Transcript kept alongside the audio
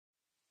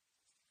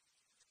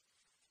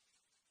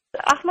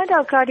Ahmed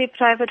Al-Kadi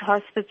Private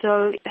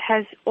Hospital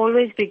has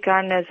always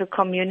begun as a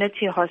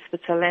community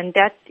hospital, and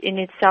that in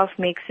itself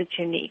makes it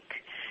unique.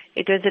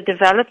 It was a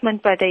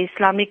development by the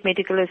Islamic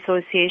Medical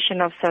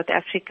Association of South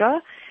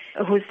Africa,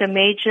 who's the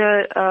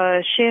major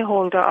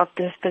shareholder of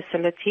this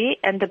facility,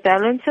 and the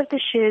balance of the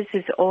shares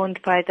is owned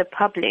by the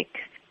public.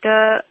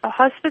 The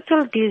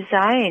hospital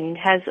design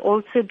has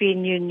also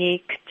been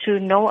unique to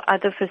no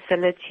other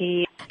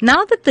facility.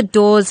 Now that the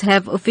doors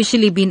have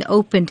officially been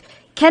opened,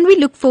 can we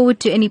look forward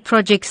to any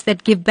projects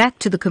that give back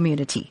to the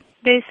community?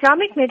 The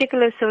Islamic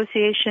Medical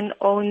Association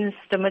owns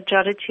the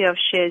majority of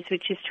shares,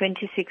 which is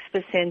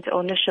 26%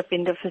 ownership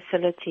in the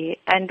facility,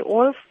 and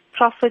all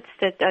profits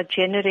that are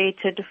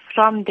generated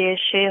from their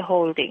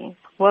shareholding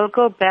will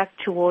go back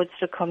towards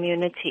the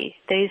community.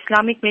 The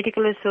Islamic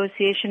Medical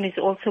Association is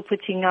also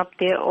putting up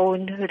their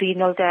own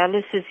renal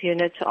dialysis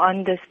unit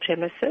on this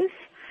premises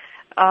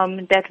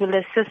that will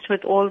assist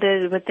with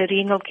the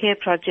renal care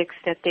projects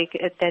that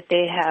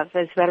they have,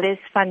 as well as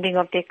funding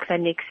of their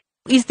clinics.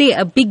 Is there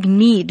a big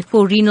need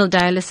for renal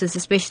dialysis,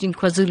 especially in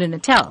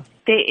KwaZulu-Natal?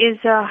 There is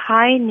a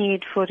high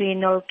need for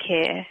renal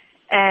care,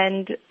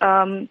 and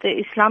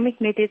the Islamic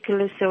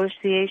Medical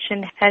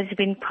Association has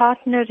been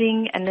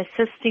partnering and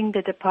assisting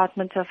the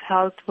Department of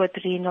Health with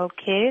renal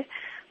care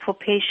for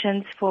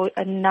patients for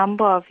a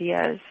number of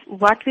years.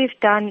 What we've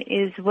done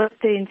is, with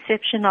the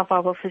inception of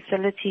our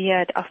facility here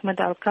at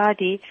Ahmed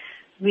Al-Kadi,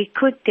 we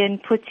could then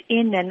put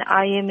in an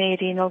IMA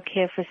renal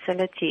care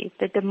facility.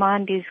 The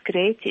demand is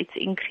great. It's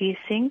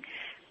increasing.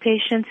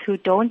 Patients who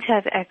don't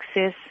have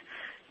access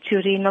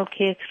to renal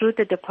care through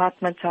the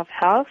Department of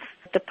Health,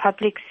 the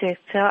public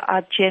sector,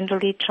 are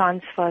generally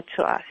transferred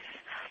to us.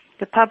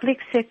 The public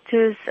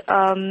sector's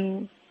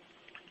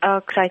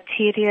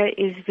criteria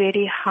is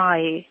very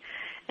high,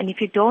 and if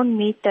you don't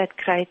meet that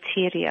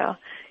criteria,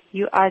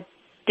 you are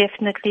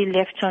definitely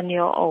left on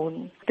your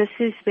own. This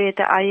is where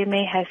the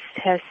IMA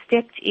has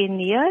stepped in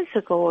years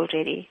ago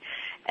already,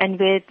 and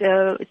where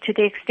to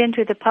the extent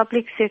where the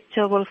public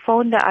sector will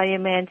phone the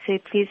IMA and say,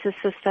 please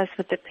assist us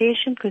with the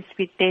patient because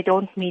they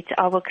don't meet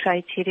our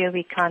criteria,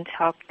 we can't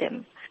help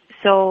them.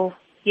 So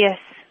yes,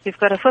 we've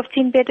got a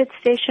 15-bedded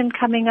station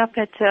coming up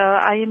at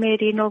IMA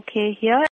Renal Care here.